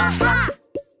 aha!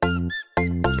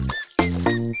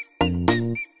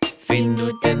 Find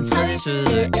nu den tredje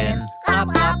søde and, rap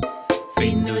rap.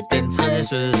 Find nu den tredje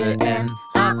søde and,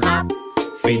 rap rap.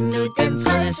 Find nu den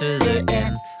tredje søde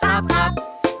and, rap rap.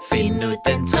 Find nu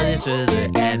den tredje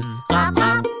søde and, rap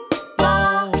rap.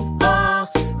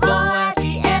 Hvor er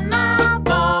de ender?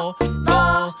 Hvor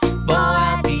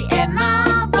er de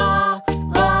ender?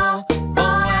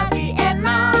 Hvor er de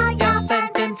ender? Jeg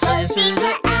fandt den tredje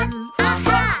søde and,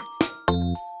 aha!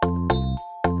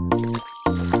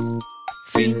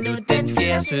 Vind nu den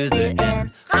fjerde søde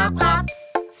and. Rap, rap.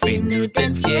 Find nu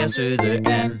den fjerde søde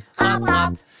and. Rap,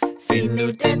 rap. Find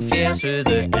nu den fjerde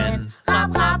søde and.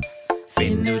 Rap, rap.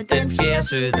 Find nu den fjerde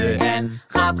søde and.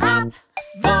 Rap, rap.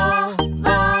 Hvor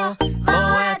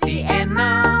er de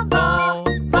ender? Hvor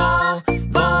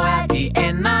er de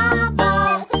ender?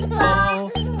 Hvor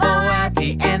er de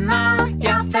ender?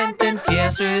 Jeg fandt den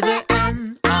fjerde søde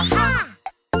and. Aha!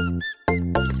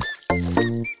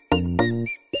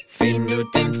 Find nu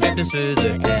den femte søde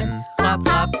and. Rap,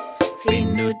 rap.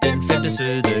 Find nu den femte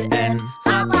søde and.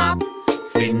 Rap, rap.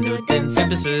 Find nu den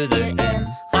femte søde and.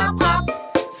 Rap, rap.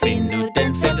 Find nu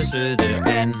den femte søde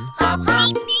and. Rap,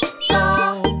 rap.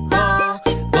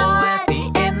 Hvor er de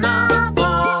ender?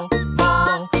 Hvor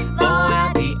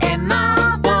er de ender?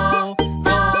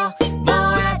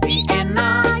 Hvor er de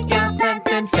ender? Jeg fandt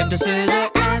den femte søde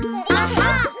and.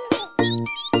 Aha!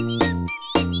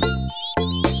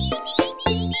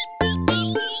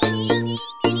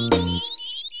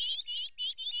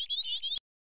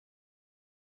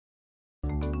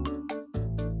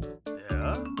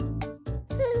 Ja?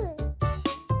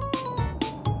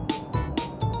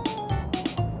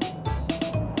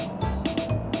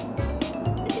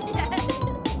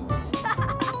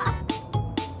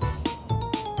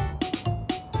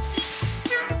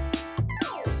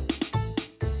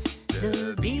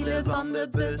 De wielen van de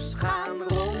bus gaan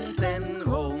rond en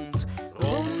rond,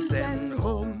 rond en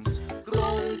rond,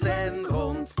 rond en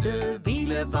rond. De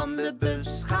wielen van de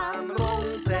bus gaan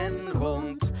rond en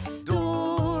rond,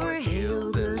 door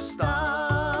heel de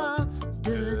stad.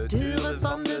 De deuren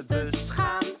van de bus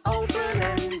gaan open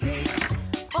en dicht,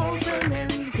 open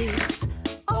en dicht,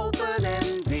 open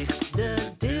en dicht. De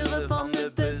deuren van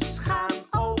de bus gaan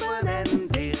open en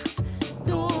dicht,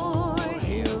 door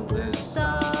heel de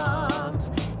stad.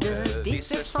 De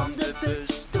wissers van de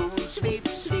bus doen zwiep,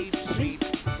 zwiep, zwiep,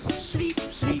 zwiep,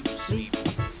 zwiep, zwiep,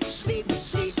 zwiep,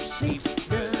 zwiep, zwiep.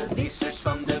 De wissers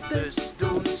van de bus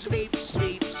doen zwiep,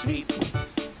 zwiep, zwiep,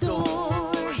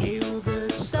 door heel de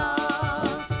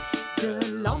stad.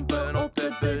 De lampen op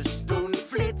de bus doen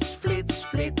flits, flits,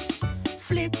 flits,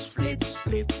 flits, flits,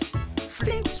 flits,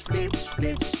 flits, flits,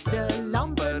 flits. De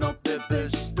lampen op de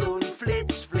bus doen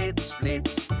flits, flits,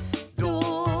 flits,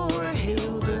 door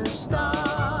heel de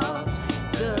stad.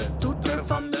 De toeter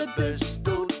van de bus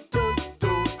doet toet,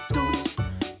 toet, toet,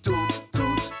 toet,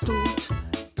 toet, toet,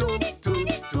 toet,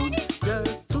 toet, toet. De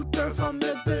toeter van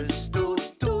de bus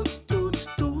doet toet, toet,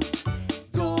 toet,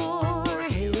 door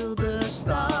heel de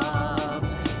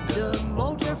stad. De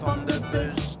motor van de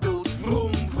bus doet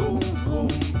vroom, vroom, vroom,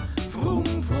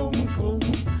 vroom, vroom, vroom,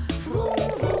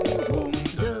 vroom, vroom, vroom.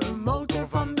 De motor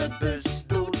van de bus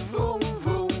doet vroom,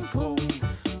 vroom, vroom,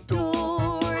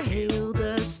 door heel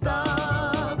de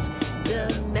stad. De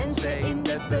mensen in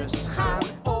de bus gaan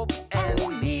op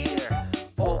en neer,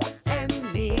 op en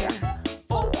neer,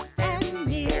 op en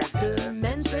neer. De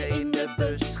mensen in de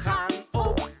bus gaan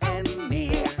op en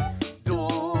neer,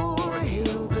 door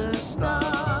heel de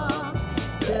stad.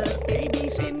 De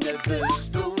baby's in de bus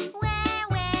doen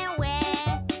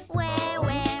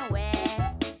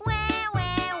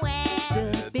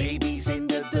de baby's in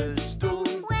de bus doen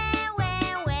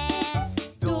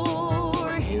door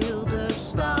heel de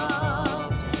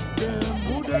stad. De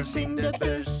moeders in de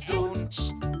bus doen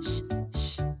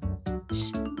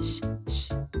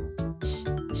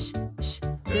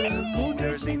de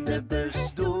moeders in de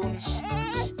bus doen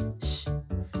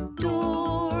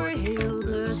door heel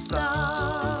de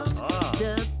stad.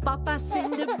 De papa's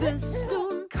in de bus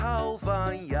doen Ik hou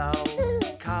van jou,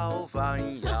 ik hou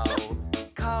van jou,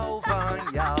 ik hou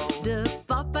van jou. De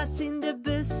papa's in de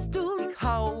bus doen Ik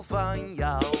hou van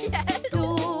jou.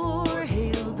 door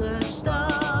heel de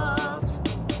stad.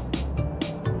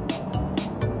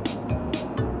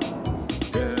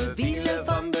 de wielen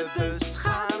van de bus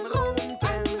gaan rond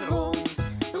en rond,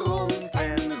 rond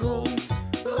en rond,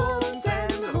 rond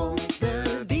en rond.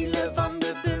 De wielen van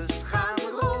de bus gaan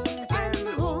rond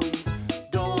en rond,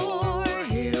 door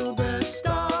heel de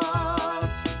stad.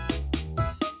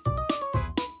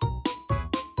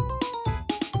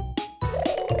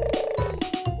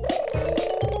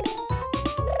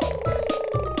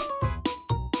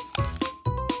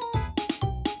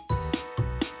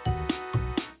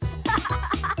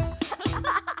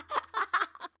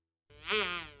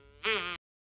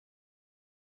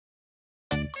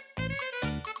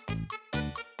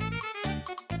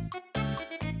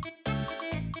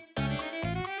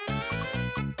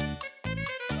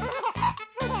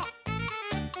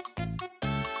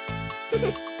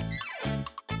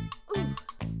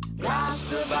 Blaas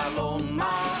de ballon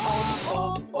maar op,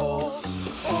 op, op,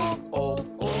 op, op,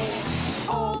 op,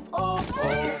 op, op,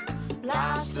 op.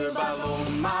 Blaas de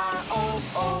ballon maar op,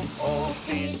 op, op.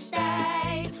 Het is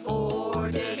tijd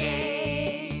voor de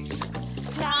race.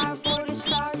 Klaar voor de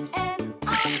start en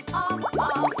af, af,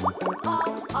 af.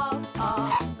 Af, af,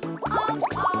 af. Af,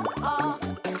 af, af.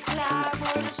 Klaar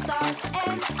voor de start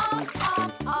en af,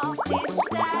 af, af. Het is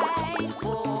tijd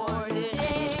voor de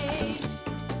race.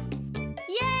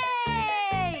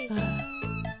 Yay!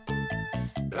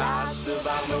 Blaas de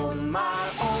ballon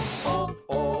maar op, op,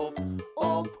 op.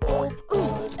 Op, op,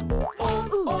 op.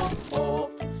 Op, op,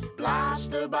 op. Blaas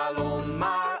de ballon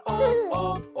maar op,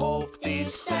 op, op. Het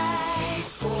is tijd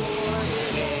voor de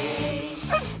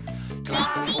race.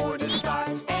 Klaar voor de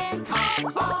start en af,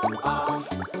 af, af.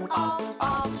 Af,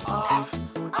 af, af.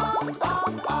 Af,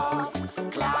 af, af.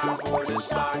 Klaar voor de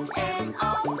start en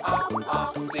af, af,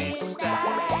 af. Het is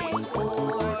tijd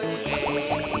voor de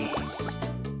race.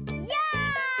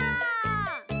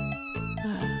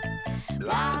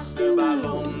 Blaas de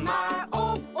ballon maar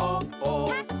op, op,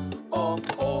 op. Op,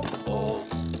 op, op.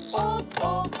 Op,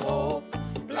 op, op.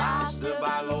 Blaas de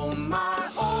ballon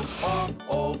maar op,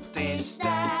 op, op. Het is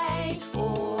tijd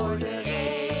voor de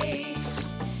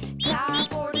race. Klaar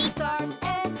voor de start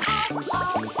en af,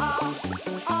 af, af.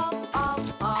 Af, af,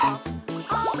 af.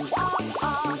 Af, af,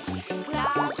 af.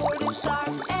 Klaar voor de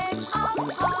start en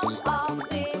af, af, af.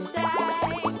 Het is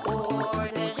tijd voor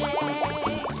de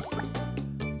race.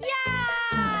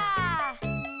 Ja!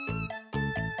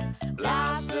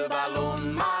 Blaas de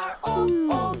ballon maar op,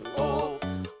 op, op.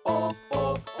 Op,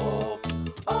 op, op.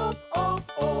 Op, op,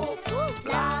 op.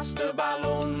 Blaas de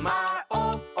ballon maar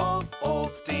op, op,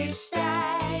 op. Het is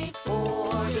tijd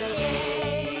voor de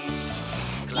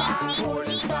race. Klaar voor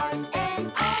de start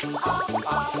en af, af,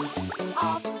 af.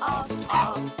 Af, af,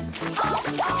 af.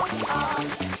 Af, af, af.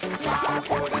 Klaar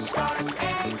voor de start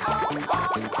en af,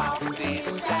 af, af. Het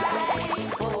is tijd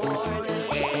voor de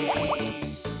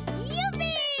race.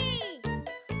 Joepie!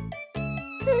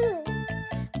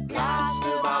 Blaas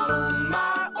de ballon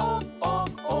maar op, op,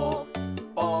 op.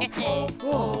 Op, op,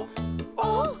 op.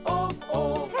 Op, op,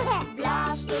 op.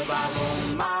 Blaas de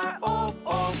ballon maar op,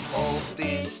 op, op. Het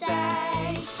is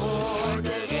tijd voor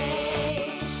de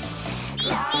race.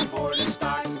 Klaar voor de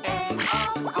start en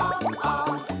af, af,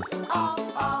 af. Af,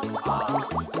 af, af.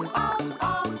 Af,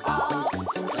 af, af.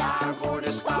 Klaar voor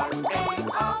de start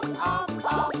en af, af,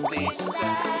 af. Het is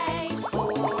tijd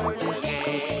voor de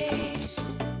race.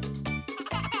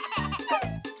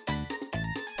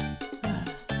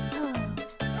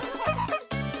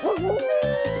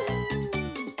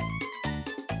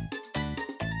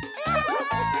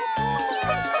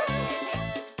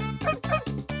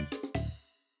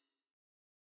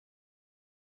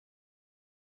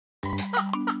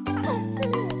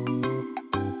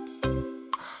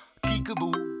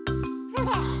 Kiekeboe,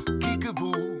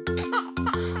 kiekeboe,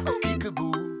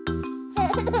 kiekeboe,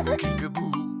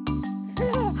 kiekeboe,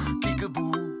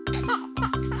 kiekeboe,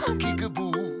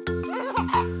 kiekeboe.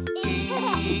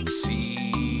 Ik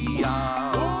zie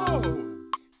jou.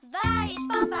 Waar is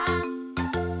papa?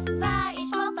 Waar is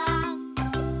papa?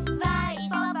 Waar is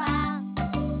papa?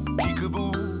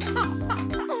 Kiekeboe,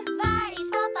 Waar is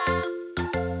papa?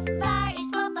 Waar is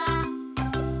papa?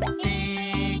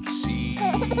 ik zie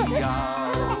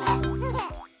jou.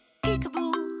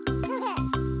 Kiekeboe.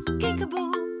 Kiekeboe.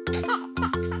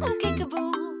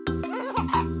 Kiekeboe.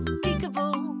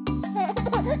 Kiekeboe.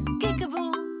 Kiekeboe.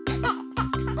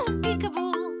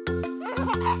 Kiekeboe.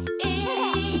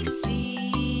 Ik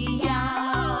zie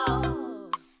jou.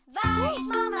 Waar is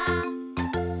mama?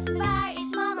 Waar is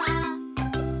mama?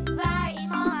 Waar is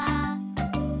mama?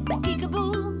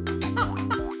 Kiekeboe.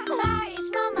 Waar is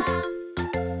mama?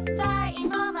 Waar is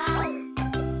mama?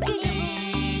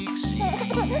 Ik zie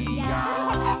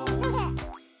jou.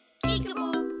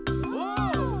 Kiekeboe.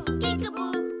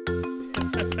 Kiekeboe.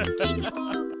 Kiekeboe.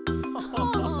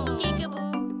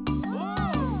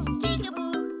 Kiekeboe.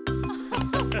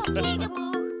 Kiekeboe.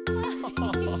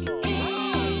 Kiekeboe.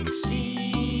 Ik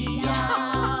zie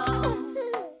jou.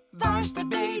 Waar is de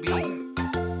baby?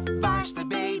 Waar is de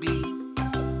baby?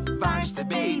 Waar is de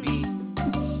baby?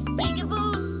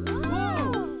 Kiekeboe.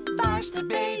 Waar is de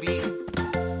baby?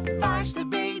 Waar is de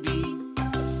baby?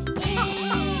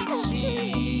 Ik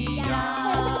zie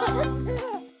jou.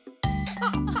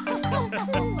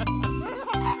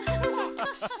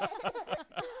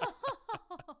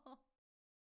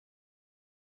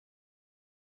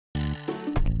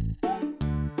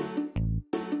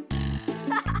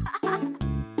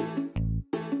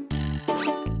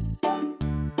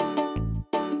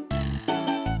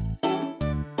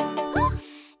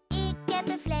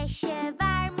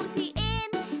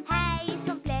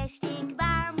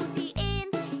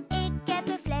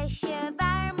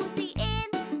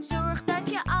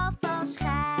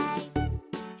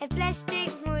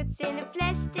 plastic moet in een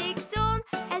plastic ton.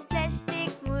 Het plastic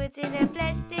moet in een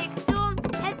plastic ton.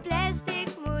 Het plastic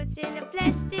moet in een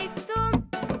plastic ton.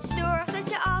 Zorg dat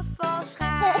je afval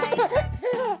scheidt.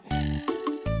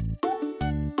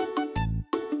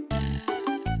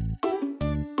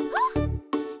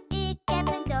 Ik heb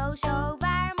een doos, oh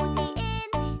waar moet die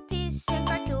in? Het is een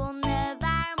kartonnen,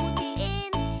 waar moet die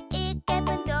in? Ik heb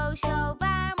een doos, oh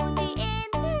waar moet die in?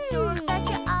 Zorg dat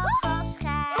je afval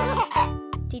scheidt.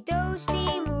 Die doos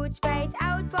die moet bij het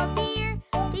oud papier.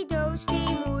 Die doos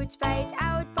die moet bij het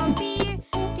oud papier.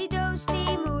 Die doos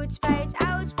die moet bij het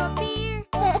oud papier.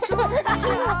 Zorg dat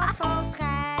je afval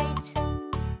scheidt.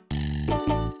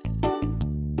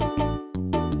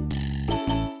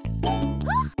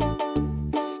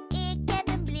 Ik heb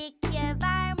een blikje,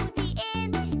 waar moet die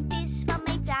in? Het is van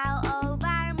metaal, oh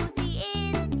waar moet die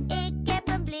in? Ik heb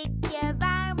een blikje,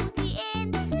 waar moet die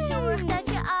in? Zorg dat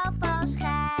je afval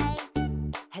scheidt.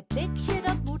 Het blikje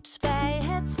dat moet bij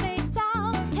het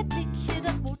metaal. Het blikje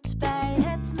dat moet bij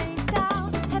het metaal.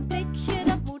 Het blikje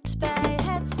dat moet bij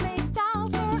het metaal.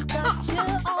 Zorg dat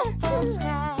je afval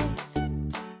scheidt.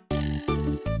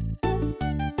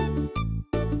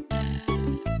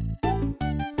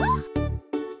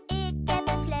 Ik heb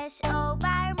een fles, oh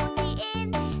waar moet die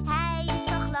in? Hij is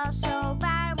van glas, oh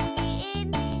waar moet die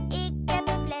in? Ik heb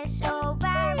een fles, oh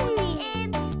waar moet die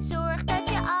in? Zorg dat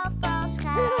je afval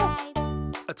scheidt.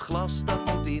 Het glas dat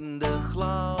moet in de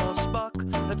glasbak.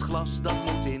 Het glas dat moet